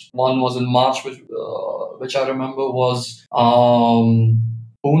last one was in March, which I remember was Pune,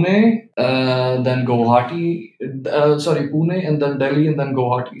 then Guwahati. Pune, and then Delhi, and then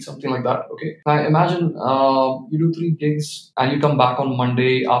Guwahati, something like that. Okay. Now imagine you do 3 gigs and you come back on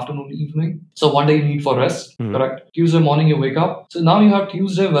Monday afternoon, evening. So one day you need for rest, correct? Tuesday morning you wake up. So now you have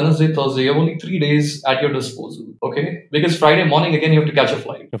Tuesday, Wednesday, Thursday. You have only 3 days at your disposal. Okay. Because Friday morning again you have to catch a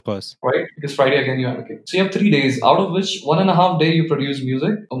flight. Of course. Right? Because Friday again you have a gig. So you have 3 days, out of which 1.5 day you produce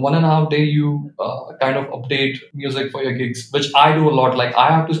music, and 1.5 day you kind of update music for your gigs, which I do a lot. I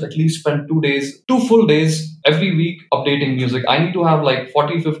have to at least spend 2 days, 2 full days every week updating music. I need to have like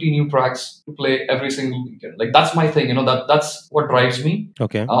 40, 50 new tracks to play every single weekend. Like that's my thing, that's what drives me.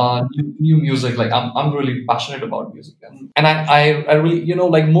 Okay. New music. Like I'm really passionate about music, and I really,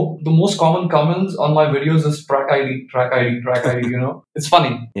 like the most common comments on my videos is track ID, track ID, track ID. It's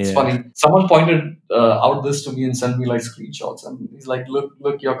funny. It's Yeah. funny. Someone pointed out this to me and sent me like screenshots, and he's like,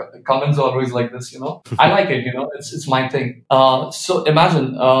 look, your comments are always like this. I like it. It's my thing. So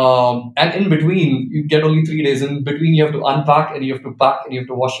imagine, and in between you get only 3 days. In between you have to unpack and you have to pack and you have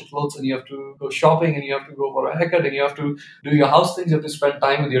to wash your clothes and you have to go shopping and you have to go for a haircut and you have to do your house things. You have to spend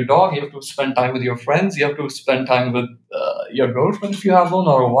time with your dog. You have to spend time with your friends. You have to spend time with your girlfriend if you have one,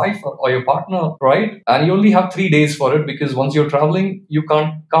 or a wife, or your partner, right? And you only have 3 days for it, because once you're traveling, you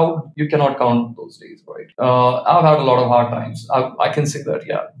cannot count those days, right? I've had a lot of hard times. I can say that,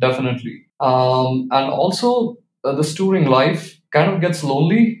 yeah, definitely. And also, this touring life kind of gets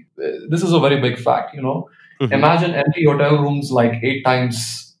lonely. This is a very big fact, Imagine empty hotel rooms like 8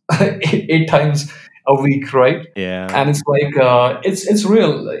 times, 8 times a week, right? Yeah. And it's like it's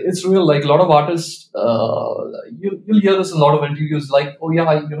real. It's real. Like a lot of artists, you'll hear this in a lot of interviews. Like, oh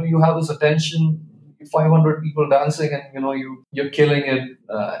yeah, you have this attention, 500 people dancing, and you're killing it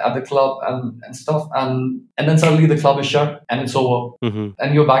at the club and stuff, and then suddenly the club is shut and it's over,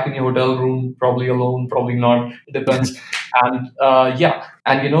 and you're back in your hotel room, probably alone, probably not. It depends. And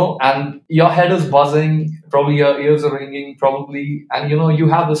and your head is buzzing, probably your ears are ringing, probably, and you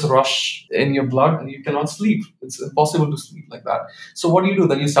have this rush in your blood and you cannot sleep. It's impossible to sleep like that. So what do?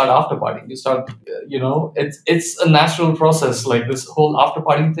 Then you start after partying. You start, it's a natural process. Like this whole after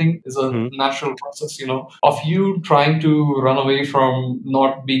partying thing is a natural process, of you trying to run away from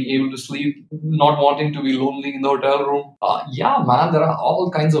not being able to sleep, not wanting to be lonely in the hotel room. Yeah, man, there are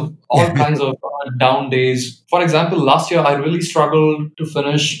all kinds of down days. For example, last year I really struggled to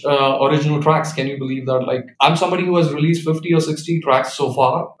finish original tracks. Can you believe that? Like, I'm somebody who has released 50 or 60 tracks so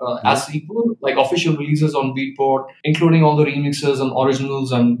far as SEQU3L, like official releases on Beatport, including all the remixes and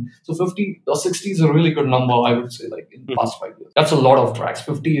originals. And so 50 or 60 is a really good number, I would say, like in the past 5 years. That's a lot of tracks.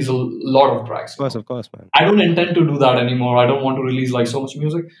 50 is a lot of tracks. Of course, man. I don't intend to do that anymore. I don't want to release like so much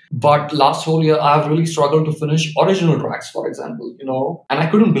music. But last whole year, I've really struggled to finish original tracks, for example, and I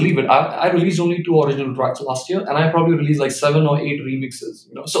couldn't believe it. I released only 2 original tracks last year, and I probably released like 7 or 8 remixes,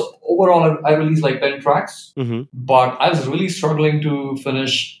 So overall, I released like 10 tracks, but I was really struggling to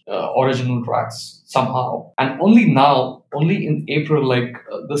finish original tracks somehow. And only in April, like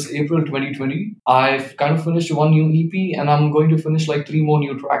this April 2020, I've kind of finished 1 new EP, and I'm going to finish like 3 more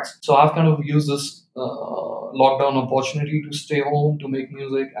new tracks. So I've kind of used this lockdown opportunity to stay home, to make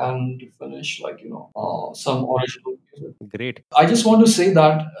music, and to finish like some original music. Great. I just want to say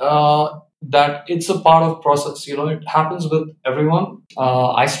that that it's a part of process. It happens with everyone.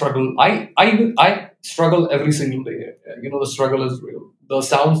 I struggle. I struggle every single day. The struggle is real. The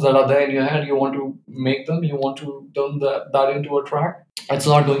sounds that are there in your head, you want to make them. You want to turn that into a track. It's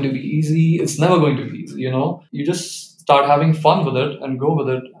not going to be easy. It's never going to be easy. You just start having fun with it and go with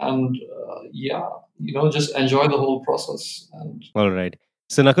it, and just enjoy the whole process. And all right.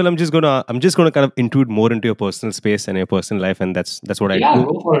 So Nakul, I'm just gonna kind of intrude more into your personal space and your personal life, and that's what I do. Yeah,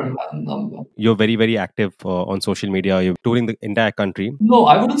 go for it, man. You're very, very active on social media. You're touring the entire country. No,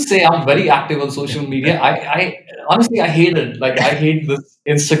 I wouldn't say I'm very active on social media. I honestly, I hate it. Like, I hate this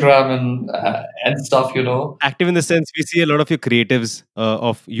Instagram and stuff. Active in the sense, we see a lot of your creatives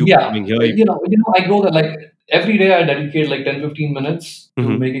of you coming here. I go there like every day. I dedicate like 10-15 minutes to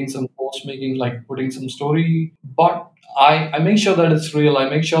making some post, like putting some story, but I make sure that it's real. I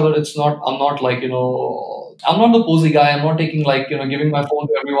make sure that it's not. I'm not like I'm not the posy guy. I'm not taking like giving my phone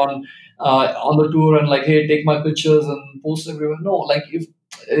to everyone on the tour and like, hey, take my pictures and post everywhere. No, like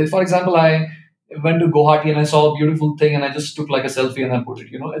if for example I went to Guwahati and I saw a beautiful thing and I just took like a selfie and I put it.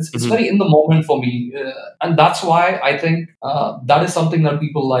 It's very in the moment for me, and that's why I think that is something that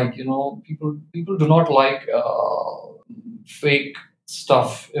people like. People do not like fake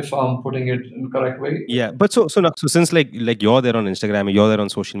stuff, if I'm putting it in the correct way. Yeah, but so since like you're there on Instagram, you're there on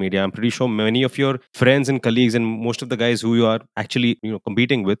social media, I'm pretty sure many of your friends and colleagues and most of the guys who you are actually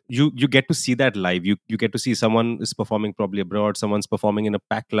competing with, you get to see that live. You get to see someone is performing probably abroad, someone's performing in a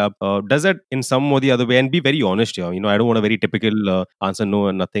packed club. Does that in some or the other way, and be very honest here. I don't want a very typical answer,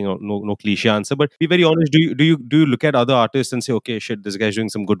 no, nothing, or no cliche answer, but be very honest. Do you look at other artists and say, okay, shit, this guy's doing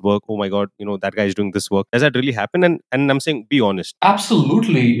some good work. Oh my god, that guy's doing this work. Does that really happen? And I'm saying, be honest.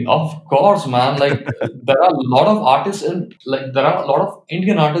 Absolutely, of course, man. Like there are a lot of artists there are a lot of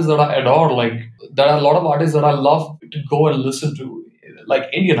Indian artists that I adore. Like there are a lot of artists that I love to go and listen to. like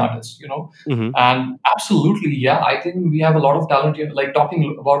Indian artists, and absolutely, yeah, I think we have a lot of talent here. Like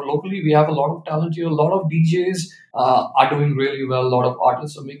talking about locally, we have a lot of talent here. A lot of DJs are doing really well. A lot of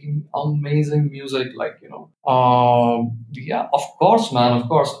artists are making amazing music. Like yeah, of course, man, of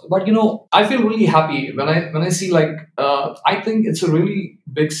course. But I feel really happy when I see like I think it's a really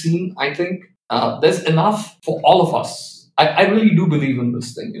big scene. I think there's enough for all of us. I really do believe in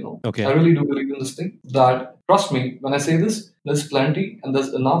this thing, Okay. I really do believe in this thing that, trust me, when I say this, there's plenty and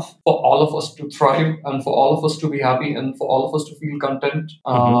there's enough for all of us to thrive and for all of us to be happy and for all of us to feel content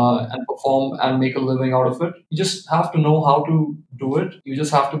and perform and make a living out of it. You just have to know how to do it. You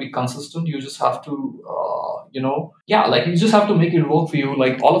just have to be consistent. You just have to, yeah, like you just have to make it work for you.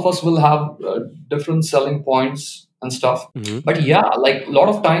 Like all of us will have different selling points and stuff. But yeah, like a lot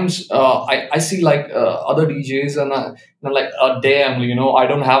of times I see like other DJs and I'm like, damn, I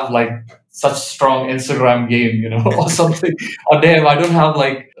don't have like such strong Instagram game, or something. Or damn, I don't have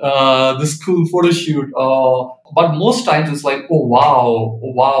like this cool photo shoot. But most times it's like, oh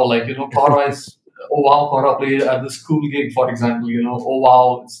wow, like Kara is. Oh wow, Kara played at this cool gig, for example. Oh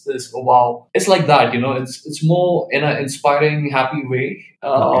wow, it's this. Oh wow, it's like that. It's more in an inspiring, happy way.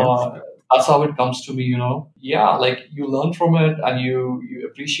 That's how it comes to me. Yeah, like you learn from it and you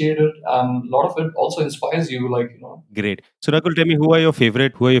appreciate it, and a lot of it also inspires you. Like Great. So Nakul, tell me, who are your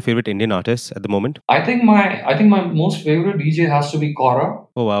favorite Indian artists at the moment? I think my most favorite DJ has to be Kara.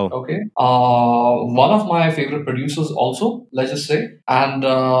 Oh wow. Okay. One of my favorite producers also, let's just say. And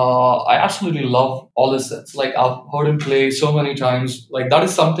I absolutely love all his sets. Like I've heard him play so many times. Like that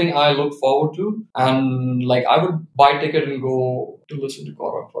is something I look forward to. And like I would buy a ticket and go to listen to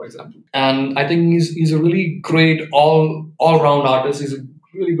Kara, for example. And I think he's a really great all round artist. He's a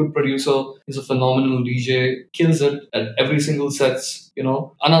really good producer. He's a phenomenal DJ. Kills it at every single sets.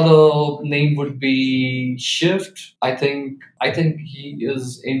 Another name would be Shift. I think he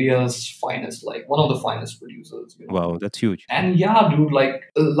is India's finest, like one of the finest producers. Wow, that's huge. And yeah, dude, like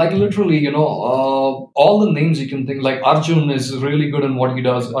literally, all the names you can think. Like Arjun is really good in what he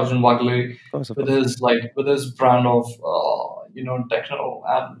does. Arjun Wagle with his brand of techno,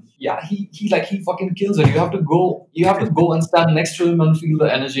 and yeah, he fucking kills it. You have to go and stand next to him and feel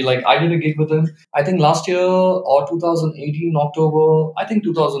the energy. Like I did a gig with him, I think last year or 2018 October. I think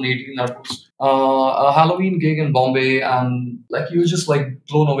 2018 that was a Halloween gig in Bombay, and like he was just like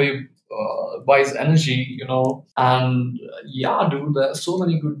blown away by his energy, and yeah, dude, there's so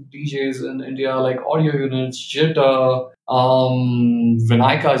many good DJs in India, like Audio Units, Jitta,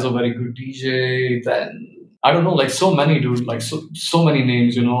 Vinayka is a very good DJ. Then I don't know, like so many, dude, like so many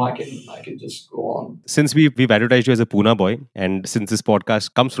names, I can just go on. Since we've advertised you as a Pune boy, and since this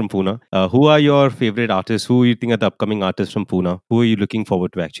podcast comes from Pune, who are your favorite artists? Who you think are the upcoming artists from Pune? Who are you looking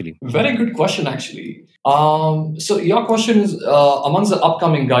forward to actually? Very good question, actually. So your question is amongst the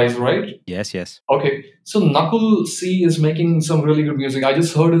upcoming guys, right? Yes. Okay. So Nakul C is making some really good music. I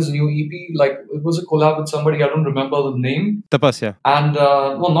just heard his new EP. Like it was a collab with somebody. I don't remember the name. Tapasya. And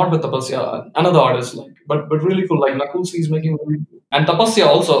well, not with Tapasya. Another artist. Like, but really cool. Like Nakul C is making really, and Tapasya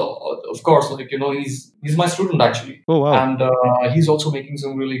also, of course. Like he's my student actually. Oh wow. And he's also making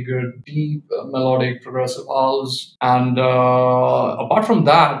some really good deep melodic progressive house. And apart from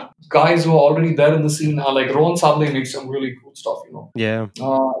that, guys who are already there in the scene are like Rohan Sable makes some really cool stuff. Yeah.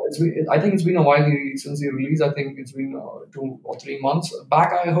 I think it's been a while since he released. I think it's been 2 or 3 months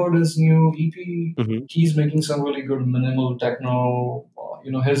back. I heard his new EP. He's making some really good minimal techno.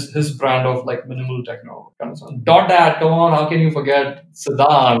 His brand of like minimal techno kind of sound. Dad, come on, how can you forget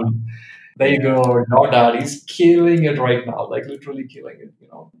Sadan? There you go, Dad. He's killing it right now, like literally killing it.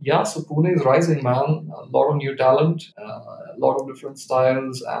 Yeah, so Pune is rising, man. A lot of new talent, a lot of different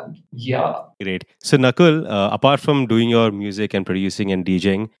styles, and yeah. Great. So Nakul, apart from doing your music and producing and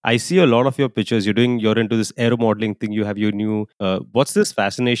DJing, I see a lot of your pictures. You're into this aero modeling thing. You have your new. What's this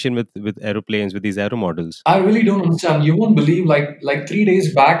fascination with aeroplanes, with these aero models? I really don't understand. You won't believe. Like 3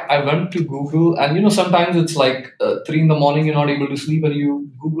 days back, I went to Google, and sometimes it's like 3 in the morning. You're not able to sleep, and you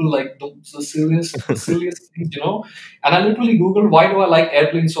Google like the silliest things, And I literally Googled, why do I like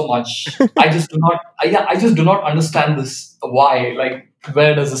airplanes so much? I just do not understand this. Why? Like,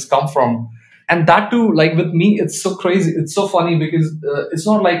 where does this come from? And that too, like with me, it's so crazy. It's so funny because it's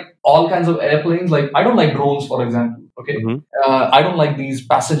not like all kinds of airplanes. Like I don't like drones, for example. Okay, I don't like these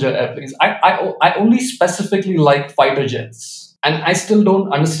passenger airplanes. I only specifically like fighter jets. and I still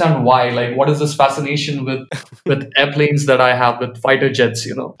don't understand why. Like, what is this fascination with airplanes that I have with fighter jets?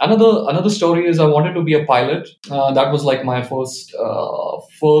 Another story is I wanted to be a pilot. That was like my first love.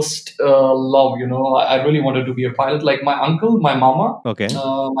 I really wanted to be a pilot. Like my uncle, my mama, Okay.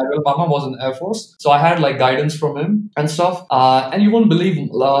 my real mama was in Air Force, so I had like guidance from him and stuff. And you won't believe,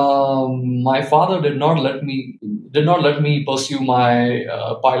 my father did not let me pursue my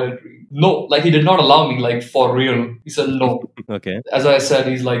pilot dream. No, like he did not allow me, like for real. He said no. Okay. As I said,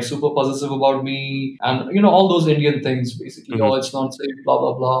 he's like super possessive about me, and all those Indian things basically. Mhm. Oh, it's not safe, blah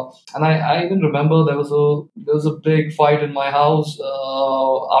blah blah. And I even remember there was a big fight in my house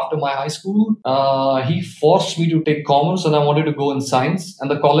after my high school. He forced me to take commerce, and I wanted to go in science.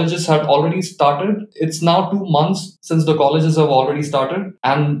 And the colleges had already started. It's now 2 months since the colleges have already started,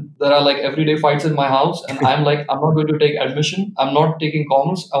 and there are like everyday fights in my house. And I'm like, I'm not going to take admission. I'm not taking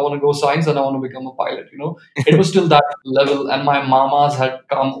commerce. I want to go science, and I want to become a pilot. It was still that level, and my mamas had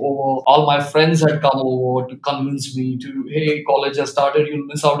come over, all my friends had come over to convince me to, hey, college has started, you'll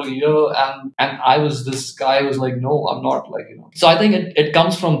miss out a year. And I was this guy who was like, no, I'm not, so I think it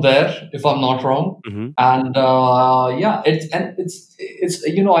comes from there, if I'm not wrong. Mhm. And yeah, it's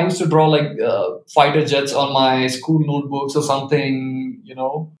I used to draw like fighter jets on my school notebooks or something,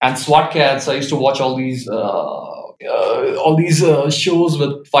 and SWAT cats. I used to watch all these shows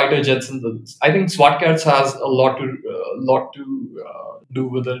with fighter jets, and I think SWAT cats has a lot to do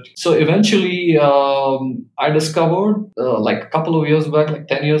with it. So eventually, I discovered like a couple of years back, like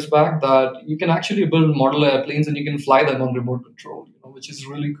 10 years back, that you can actually build model airplanes and you can fly them on remote control. Which is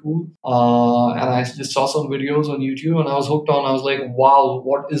really cool. And I just saw some videos on YouTube, and I was hooked on. I was like, wow,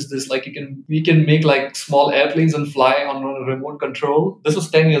 what is this? Like, we can make like small airplanes and fly on a remote control. This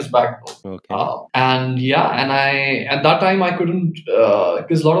was 10 years back, though. Okay. And yeah, and at that time I couldn't,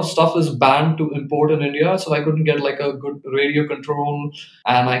 because a lot of stuff is banned to import in India, so I couldn't get like a good radio control,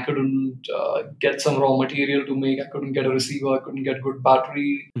 and I couldn't get some raw material to make. I couldn't get a receiver. I couldn't get good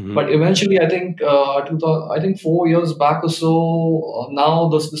battery. Mhm. But eventually, I think 4 years back or so, now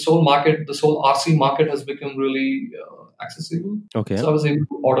this whole market, this whole RC market has become really accessible. Okay. So I was able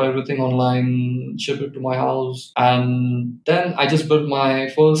to order everything online, ship it to my house, and then I just built my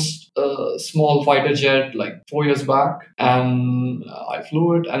first small fighter jet like 4 years back, and I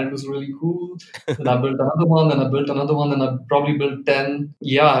flew it, and it was really cool. Then I built another one, then I built another one, then I probably built 10.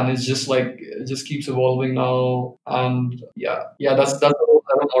 Yeah, and it's just like it just keeps evolving now, and yeah, that's the whole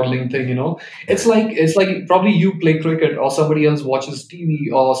kind of modeling thing. It's like probably you play cricket or somebody else watches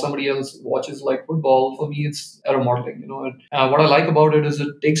TV or somebody else watches like football. For me, it's aero modeling. And what I like about it is it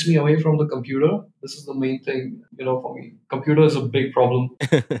takes me away from the computer. This is the main thing, for me. Computer is a big problem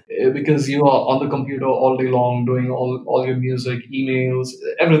because you are on the computer all day long doing all your music, emails,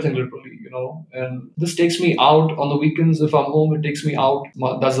 everything literally. And this takes me out on the weekends. If I'm home, it takes me out.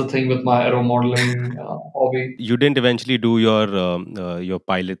 That's the thing with my aero modeling hobby. You didn't eventually do your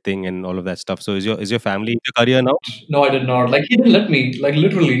pilot thing and all of that stuff. So is your family in your career now? No, I did not. Like he didn't let me. Like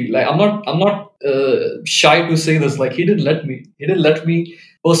literally. Like I'm not shy to say this. Like he didn't let me. He didn't let me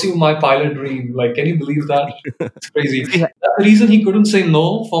pursue my pilot dream. Like, can you believe that? It's crazy. Yeah. That's the reason he couldn't say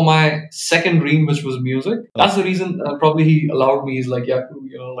no for my second dream, which was music. That's the reason probably he allowed me. He's like, yeah, cool,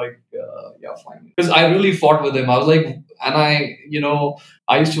 yeah, fine. Because I really fought with him. I was like, and I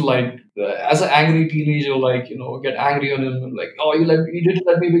used to like, as an angry teenager, like, get angry on him. And like, oh, you didn't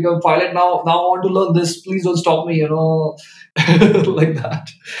let me become a pilot. Now I want to learn this. Please don't stop me, like that.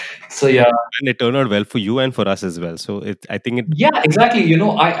 So yeah. And it turned out well for you and for us as well. So I think it. Yeah, exactly.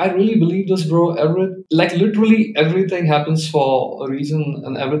 I really believe this, bro. Literally everything happens for a reason,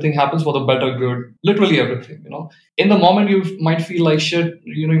 and everything happens for the better good. Literally everything. In the moment you might feel like shit.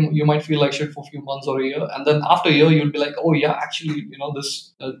 You might feel like shit for a few months or a year, and then after a year you'll be like, oh yeah, actually,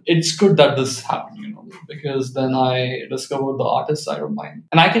 this it's good that this happened. Because then I discovered the artist side of mine,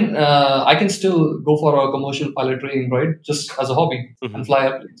 and I can still go for a commercial pilot training, right? Just as a hobby and fly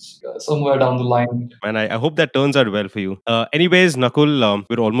airplanes somewhere down the line. And I hope that turns out well for you. Anyways, Nakul,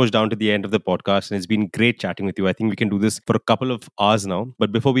 we're almost down to the end of the podcast, and it's been great chatting with you. I think we can do this for a couple of hours now.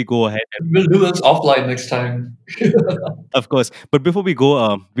 But before we go ahead, We'll do this offline next time. of course. But before we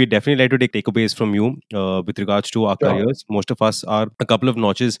go, we definitely like to take takeaways from you with regards to our Sure. careers. Most of us are a couple of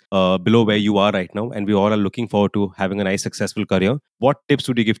notches below where you are right now, and we all are looking forward to having a nice, successful career. What tips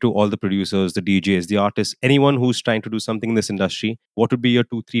would you give to all the producers, the DJs, the artists, anyone who's trying to do something in this industry? What would be your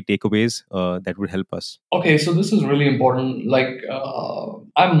 2, 3 takeaways that would help us? Okay, so this is really important. Like,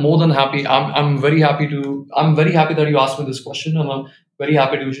 I'm more than happy. I'm very happy that you asked me this question, and I'm very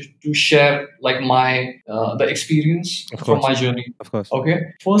happy to share like my the experience from my journey. Of course. Okay.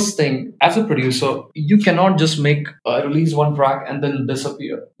 First thing, as a producer, you cannot just make release one track and then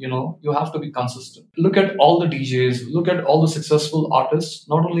disappear. You have to be consistent. Look at all the DJs, look at all the successful artists,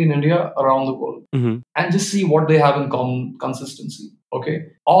 not only in India, around the world, and just see what they have in common: consistency. Okay,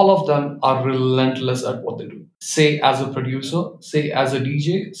 all of them are relentless at what they do. Say as a producer, say as a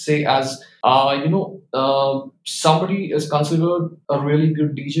DJ, say as somebody is considered a really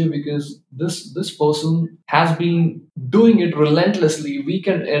good DJ because this person has been doing it relentlessly,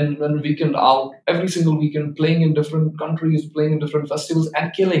 weekend in and weekend out, every single weekend, playing in different countries, playing in different festivals,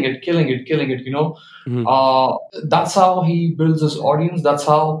 and killing it. That's how he builds his audience. That's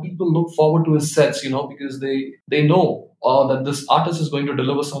how people look forward to his sets. Because they know that this artist is going to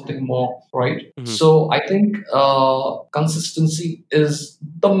deliver something more, right? So I think consistency is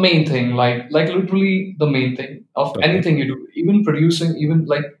the main thing, like literally the main thing of anything you do, even producing, even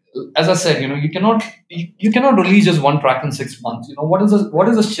like as I said, you cannot release just one track in 6 months. What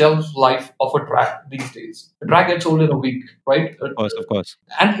is the shelf life of a track these days? A track gets sold in a week, right? Of course.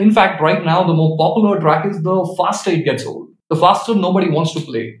 And in fact, right now, the more popular track is the faster it gets old. The faster nobody wants to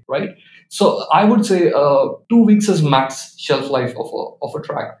play, right? So I would say 2 weeks is max shelf life of a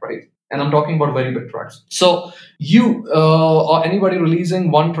track, right? And I'm talking about very big tracks. So you or anybody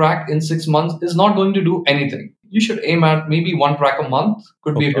releasing one track in 6 months is not going to do anything. You should aim at maybe one track a month.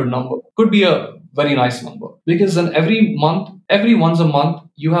 Could be a good number. Could be a very nice number. Because then every once a month,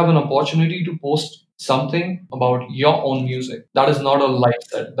 you have an opportunity to post something about your own music. That is not a live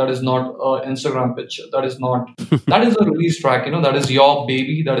set. That is not an Instagram picture. That is a release track. That is your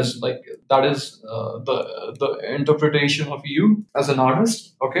baby. That is the interpretation of you as an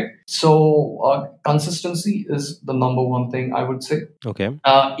artist. Okay. So consistency is the number one thing I would say. Okay.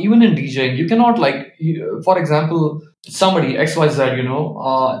 Even in DJing, you cannot for example, somebody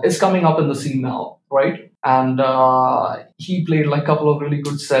XYZ, is coming up in the scene now, right? And he played like a couple of really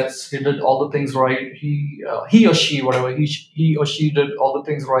good sets. He did all the things right. He or she, whatever, he or she did all the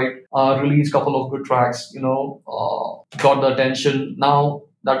things right. Released a couple of good tracks. Got the attention. Now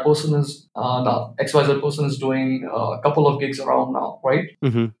that person is the XYZ person is doing a couple of gigs around now, right?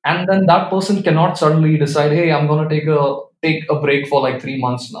 And then that person cannot suddenly decide, hey, I'm gonna take a break for like 3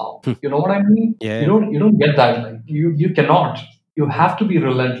 months now. You know what I mean? Yeah. You don't get that. Like you cannot. You have to be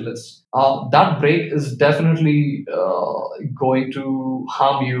relentless. That break is definitely going to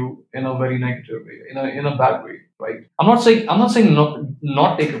harm you in a very negative way, in a bad way, right? I'm not saying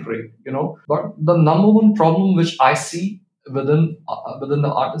not take a break, but the number one problem which I see within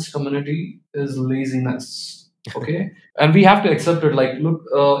the artist community is laziness. Okay, and we have to accept it. Like, look,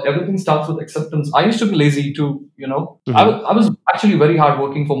 everything starts with acceptance. I used to be lazy too. I was actually very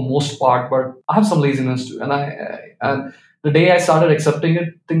hardworking for most part, but I have some laziness too, and the day I started accepting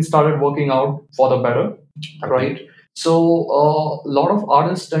it, things started working out for the better, right? So a lot of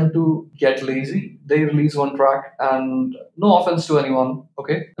artists tend to get lazy. They release one track, and no offense to anyone,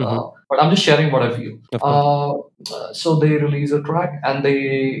 okay? But I'm just sharing what I feel. So they release a track, and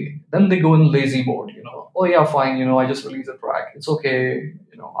then they go in lazy mode. Oh yeah, fine. I just released a track. It's okay.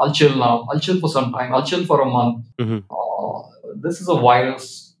 I'll chill now. I'll chill for some time. I'll chill for a month. This is a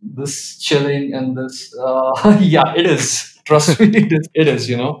virus. This chilling and this, yeah, it is. Trust me, it is.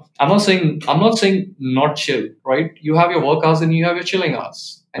 I'm not saying not chill, right? You have your work hours and you have your chilling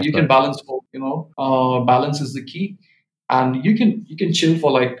hours, and you can balance both. Balance is the key, and you can chill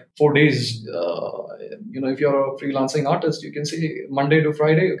for like 4 days. If you're a freelancing artist, you can say Monday to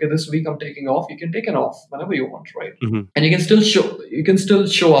Friday. Okay, this week I'm taking off. You can take it off whenever you want, right? And you can still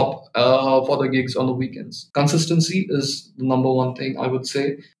show up for the gigs on the weekends. Consistency is the number one thing I would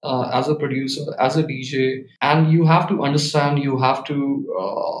say as a producer, as a DJ, and you have to understand. You have to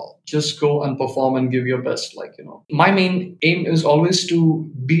just go and perform and give your best. My main aim is always to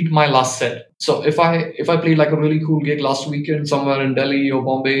beat my last set. So if I played like a really cool gig last weekend somewhere in Delhi or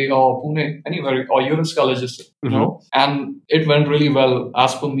Bombay or Pune, anywhere, or Uris Colleges, and it went really well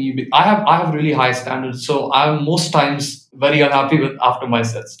as per me. I have really high standards, so I'm most times very unhappy with after my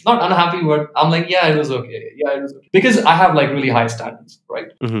sets. Not unhappy, but I'm like, yeah, it was okay. Yeah, it was okay. Because I have like really high standards,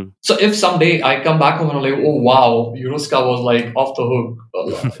 right? So if someday I come back home and I'm like, oh wow, Euroska was like off the hook,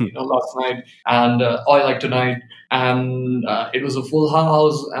 last night, and or like tonight, and it was a full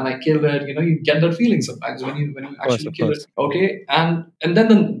house, and I killed it. You get that feeling sometimes when you actually kill it. Okay, and then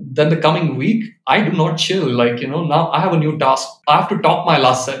the coming week, I do not chill. Now I have a new task. I have to top my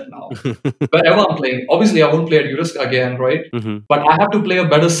last set now. Wherever I'm playing, obviously I won't play at Urisk again, right? But I have to play a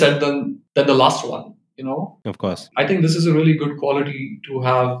better set than the last one. Of course. I think this is a really good quality to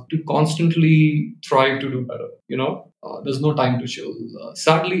have, to constantly strive to do better. There's no time to chill.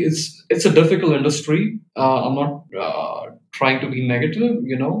 Sadly, it's a difficult industry. I'm not trying to be negative,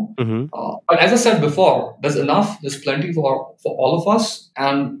 but as I said before, there's plenty for all of us,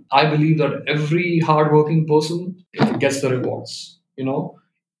 and I believe that every hardworking person gets the rewards.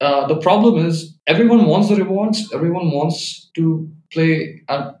 The problem is everyone wants the rewards. Everyone wants to play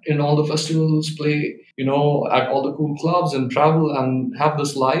in all the festivals, play at all the cool clubs and travel and have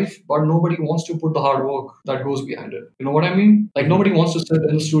this life, but nobody wants to put the hard work that goes behind it. You know what I mean? Like nobody wants to sit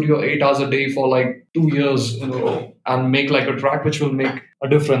in the studio 8 hours a day for like 2 years in a row and make like a track which will make a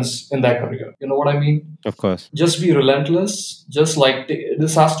difference in their career. You know what I mean? Of course. Just be relentless. Just like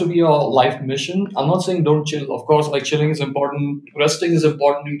this has to be your life mission. I'm not saying don't chill. Of course, like chilling is important, resting is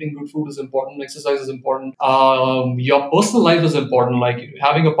important, eating good food is important, exercise is important. Your personal life is important. Like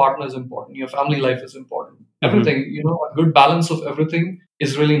having a partner is important. Your family life is important. Everything, a good balance of everything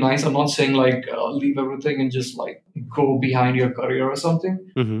is really nice. I'm not saying like leave everything and just like go behind your career or something.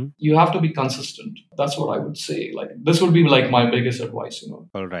 You have to be consistent. That's what I would say. Like this would be like my biggest advice.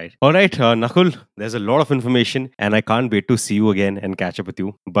 All right, Nakul. There's a lot of information, and I can't wait to see you again and catch up with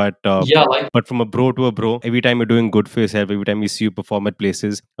you. But but from a bro to a bro, every time you're doing good for yourself, every time we see you perform at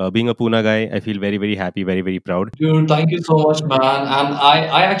places, being a Pune guy, I feel very, very happy, very, very proud. Dude, thank you so much, man. And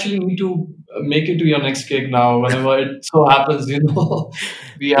I actually need to make it to your next gig now. Whenever it so happens,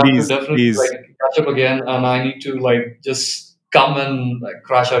 we have to definitely like catch up again, and I need to like just come and like,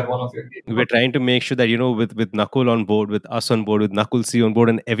 crash at one of your gigs. We're trying to make sure that with Nakul on board, with us on board, with Nakul C on board,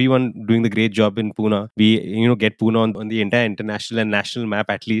 and everyone doing the great job in Pune, we get Pune on the entire international and national map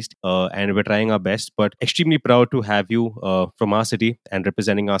at least, and we're trying our best. But extremely proud to have you from our city and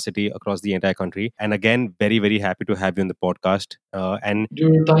representing our city across the entire country. And again, very, very happy to have you on the podcast. And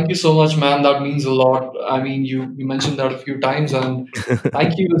dude, thank you so much, man. That means a lot. I mean, you mentioned that a few times, and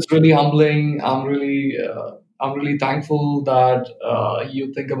thank you. It's really humbling. I'm really thankful that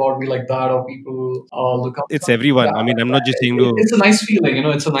you think about me like that, or people look up. It's everyone. Yeah, I mean, I'm not just saying to. It's a nice feeling,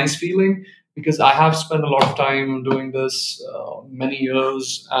 It's a nice feeling because I have spent a lot of time doing this, many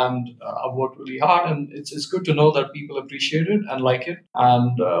years, and I've worked really hard. And it's good to know that people appreciate it and like it.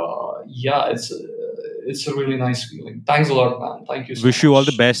 And it's a really nice feeling. Thanks a lot, man. Thank you so Wish much. you all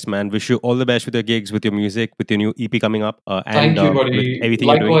the best, man. Wish you all the best with your gigs, with your music, with your new EP coming up. Thank you, buddy. Everything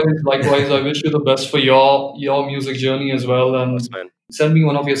likewise, I wish you the best for your music journey as well. And send me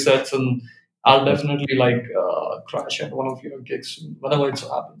one of your sets, and I'll definitely crash at one of your gigs whenever it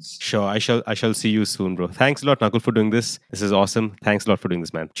so happens. Sure, I shall see you soon, bro. Thanks a lot, Nakul, for doing this. This is awesome. Thanks a lot for doing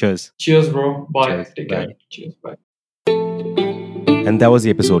this, man. Cheers. Cheers, bro. Bye. Cheers. Take care. Cheers. Bye. And that was the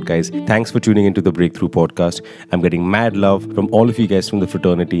episode, guys. Thanks for tuning into the Brkthru podcast. I'm getting mad love from all of you guys from the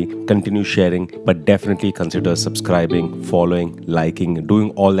fraternity. Continue sharing, but definitely consider subscribing, following, liking, doing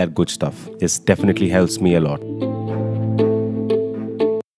all that good stuff. This definitely helps me a lot.